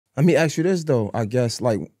Let me ask you this though. I guess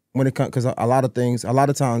like when it comes, because a lot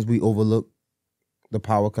of times we overlook the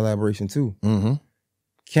power of collaboration too. Mm-hmm.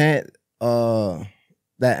 Can't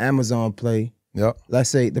that Amazon play? Yep. Let's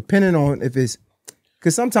say depending on if it's,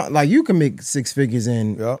 because sometimes like you can make 6 figures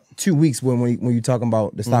in 2 weeks when you're talking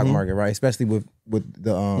about the stock market, right? Especially with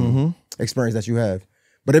the experience that you have.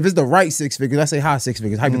 But if it's the right 6 figures, let's say high 6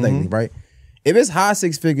 figures, hypothetically, right? If it's high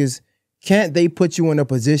 6 figures, can't they put you in a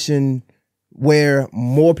position where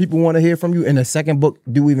more people want to hear from you, and the second book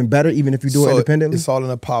do even better, even if you do it independently? It's all in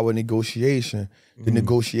the power of negotiation. The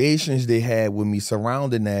negotiations they had with me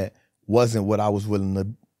surrounding that wasn't what I was willing to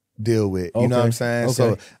deal with. You know what I'm saying? Okay.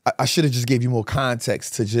 So I should have just gave you more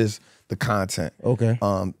context to just the content. Okay.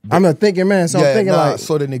 I'm a thinking man, so I'm thinking like.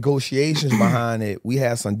 So the negotiations behind it, we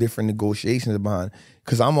had some different negotiations behind it,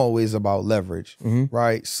 because I'm always about leverage,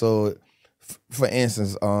 right? So, for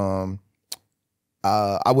instance, I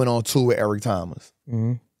went on tour with Eric Thomas,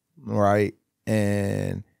 right?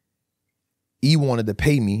 And he wanted to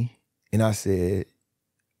pay me, and I said,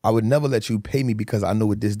 I would never let you pay me because I know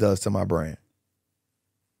what this does to my brand.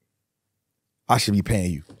 I should be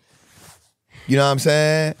paying you. You know what I'm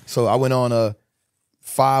saying? So I went on a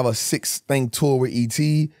 5 or 6 thing tour with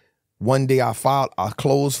ET. One day I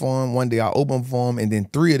closed for him. One day I opened for him. And then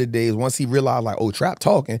 3 of the days, once he realized like, oh, Trap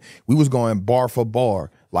talking, we was going bar for bar.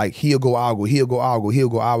 Like he'll go, I'll go, he'll go, I'll go, he'll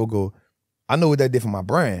go, I will go. I know what that did for my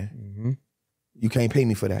brand. You can't pay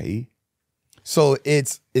me for that, E. So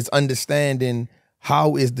it's understanding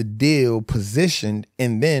how is the deal positioned,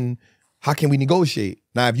 and then how can we negotiate?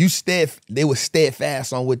 Now, if you they were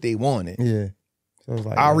steadfast on what they wanted. Yeah. So it's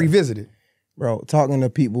like, I'll revisit it. Bro, talking to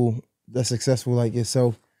people that's successful like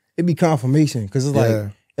yourself, it be confirmation. Because it's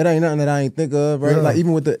like, it ain't nothing that I ain't think of, right? Like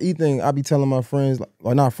even with the E thing, I be telling my friends, like,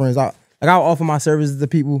 or not friends, I'll offer my services to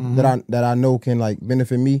people that I know can like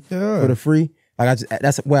benefit me for the free. Like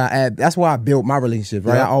that's why I built my relationship,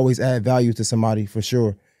 right? I always add value to somebody for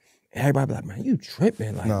sure. Everybody be like, man, you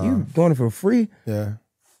tripping. Like you doing it for free. Yeah.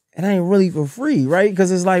 It ain't really for free, right?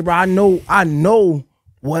 Because it's like, bro, I know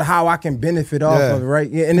how I can benefit off of it, right?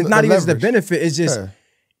 Yeah, and it's not even just the benefit. It's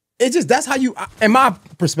just that's how you, in my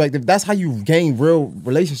perspective, that's how you gain real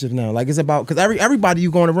relationships now. Like it's about, because everybody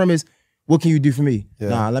you go in the room is, what can you do for me?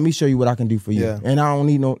 Nah, let me show you what I can do for you, and I don't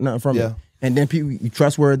need nothing from it. And then people, you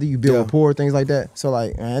trustworthy, you build rapport, things like that. So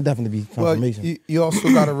like, man, it definitely be confirmation. Well, you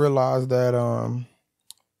also got to realize that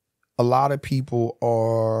a lot of people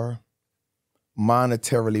are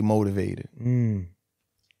monetarily motivated.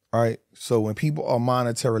 Right? So when people are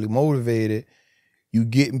monetarily motivated, you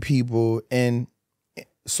getting people, and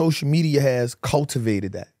social media has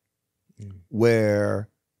cultivated that. Where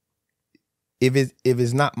if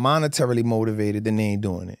it's not monetarily motivated, then they ain't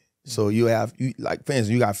doing it. So like for instance,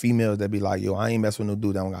 you got females that be like, yo, I ain't messing with no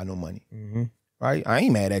dude that don't got no money. Right? I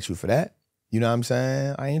ain't mad at you for that. You know what I'm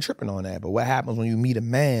saying? I ain't tripping on that. But what happens when you meet a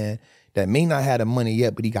man that may not have the money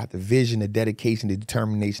yet, but he got the vision, the dedication, the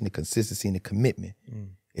determination, the consistency, and the commitment?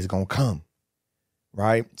 It's gonna come.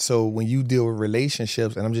 Right? So when you deal with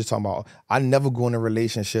relationships, and I'm just talking about, I never go in a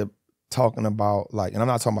relationship talking about like, and I'm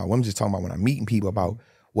not talking about, I'm just talking about when I'm meeting people about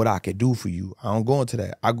what I could do for you. I don't go into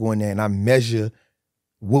that. I go in there and I measure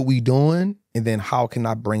what we doing, and then how can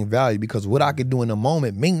I bring value? Because what I could do in the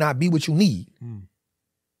moment may not be what you need.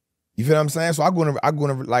 You feel what I'm saying? So I go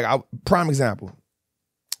in, prime example.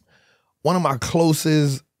 One of my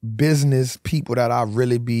closest business people that I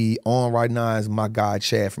really be on right now is my guy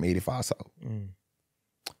Chad from 85 South.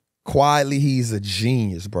 Quietly, he's a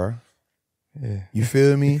genius, bro. Yeah. You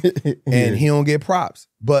feel me? And he don't get props,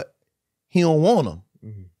 but he don't want them.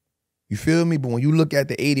 You feel me? But when you look at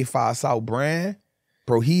the 85 South brand,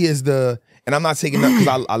 bro, he is and I'm not taking that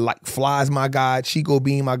because I like Fly's my guy, Chico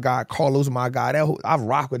Bean my guy, Carlos my guy. I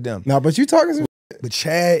rock with them. No, but you talking. But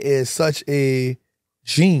Chad is such a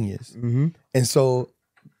genius. And so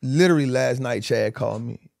literally last night, Chad called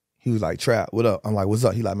me. He was like, Trap, what up? I'm like, what's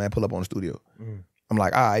up? He like, man, pull up on the studio. I'm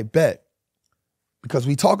like, all right, bet. Because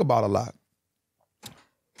we talk about a lot.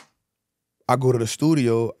 I go to the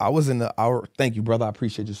studio. I was in the hour. Thank you, brother. I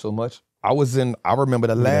appreciate you so much. I remember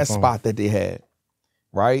the last spot that they had,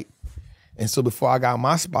 right? And so before I got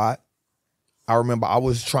my spot, I remember I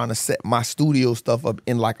was trying to set my studio stuff up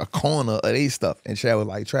in like a corner of their stuff. And Chad was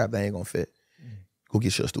like, Trap, that ain't gonna fit. Go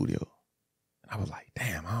get your studio. And I was like,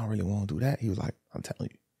 damn, I don't really want to do that. He was like, I'm telling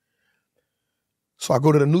you. So I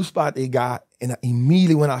go to the new spot they got, and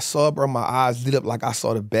immediately when I saw it, bro, my eyes lit up like I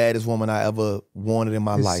saw the baddest woman I ever wanted in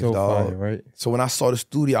my life, so dog. Fire, right? So when I saw the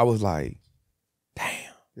studio, I was like,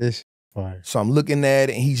 damn. This fire. So I'm looking at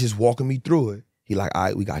it, and he's just walking me through it. He like, all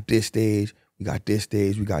right, we got this stage, we got this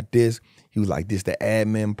stage, we got this. He was like, this the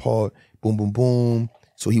admin part, boom, boom, boom.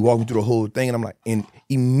 So he walked me through the whole thing, and I'm like, and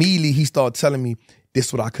immediately he started telling me, this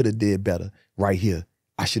is what I could have did better right here.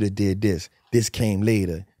 I should have did this. This came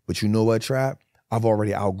later. But you know what, Trap? I've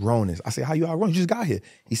already outgrown this. I said, how you outgrown? You just got here.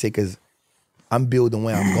 He said, because I'm building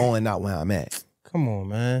where I'm going, not where I'm at. Come on,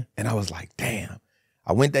 man. And I was like, damn.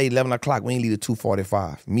 I went there 11 o'clock. We ain't leave at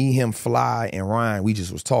 2:45. Me, him, Fly, and Ryan, we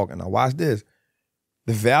just was talking. Now watch this.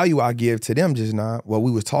 The value I give to them just now, while we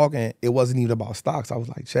was talking, it wasn't even about stocks. I was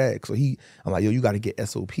like, Chad. So I'm like, yo, you got to get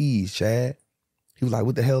SOPs, Chad. He was like,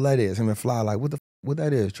 what the hell that is? Him and Fly like, what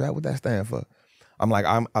that is, Chad? What that stand for? I'm like,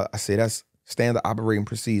 I say that's standard operating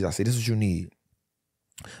procedure. I say, this is what you need.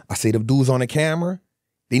 I say the dudes on the camera,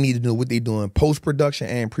 they need to know what they're doing post-production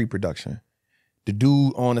and pre-production. The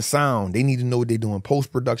dude on the sound, they need to know what they're doing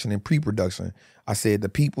post-production and pre-production. I said the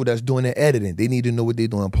people that's doing the editing, they need to know what they're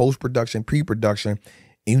doing post-production, pre-production,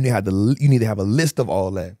 and you need to have a list of all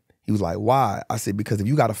that. He was like, why? I said, because if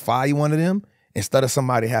you got to fire one of them, instead of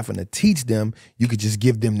somebody having to teach them, you could just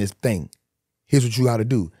give them this thing. Here's what you got to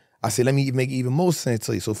do. I said, let me make it even more sense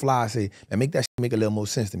to you. So Fly, I said, man, make that shit make a little more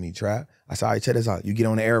sense to me, Trap. I said, all right, check this out. You get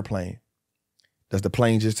on the airplane. Does the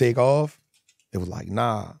plane just take off? It was like,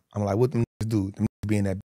 nah. I'm like, what them niggas do? Them niggas being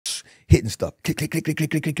that hitting stuff. Click, click, click, click,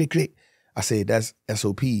 click, click, click, click, click. I said, that's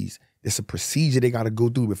SOPs. It's a procedure they got to go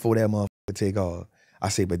through before that motherfucker take off. I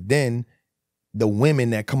said, but then the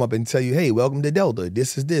women that come up and tell you, hey, welcome to Delta.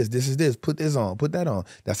 This is this. Put this on, put that on.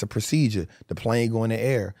 That's a procedure. The plane go in the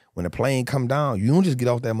air. When the plane come down, you don't just get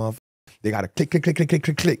off that motherfucker. They got to click, click, click, click, click,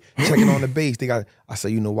 click, click. Checking on the base. I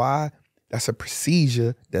said, you know why? That's a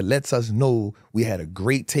procedure that lets us know we had a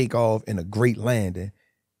great takeoff and a great landing.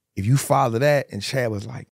 If you follow that, and Chad was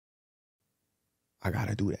like, I got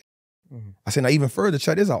to do that. Mm-hmm. I said, now even further,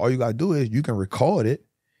 check this out. All you got to do is you can record it,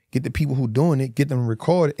 get the people who doing it, get them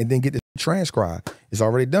recorded, and then get this transcribed. It's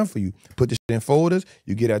already done for you. Put this shit in folders.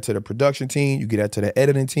 You get that to the production team. You get that to the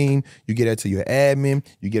editing team. You get that to your admin.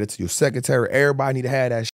 You get it to your secretary. Everybody need to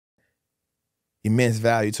have that shit. Immense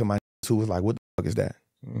value to my who was like, what the fuck is that?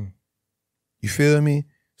 Mm. You feel me?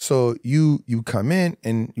 So you come in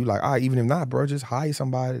and you like, all right, even if not, bro, just hire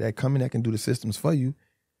somebody that come in that can do the systems for you.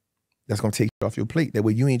 That's gonna take you off your plate. That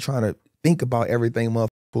way you ain't trying to think about everything motherfuckers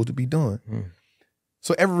supposed to be doing. Mm.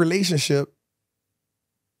 So every relationship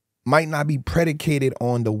might not be predicated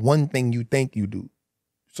on the one thing you think you do.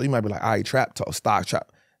 So you might be like, all right, trap talk, stock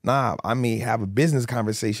trap. Nah, I may have a business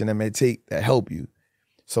conversation that help you.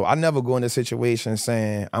 So I never go in a situation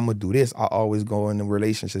saying, I'm gonna do this. I always go in a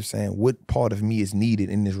relationship saying, what part of me is needed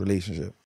in this relationship?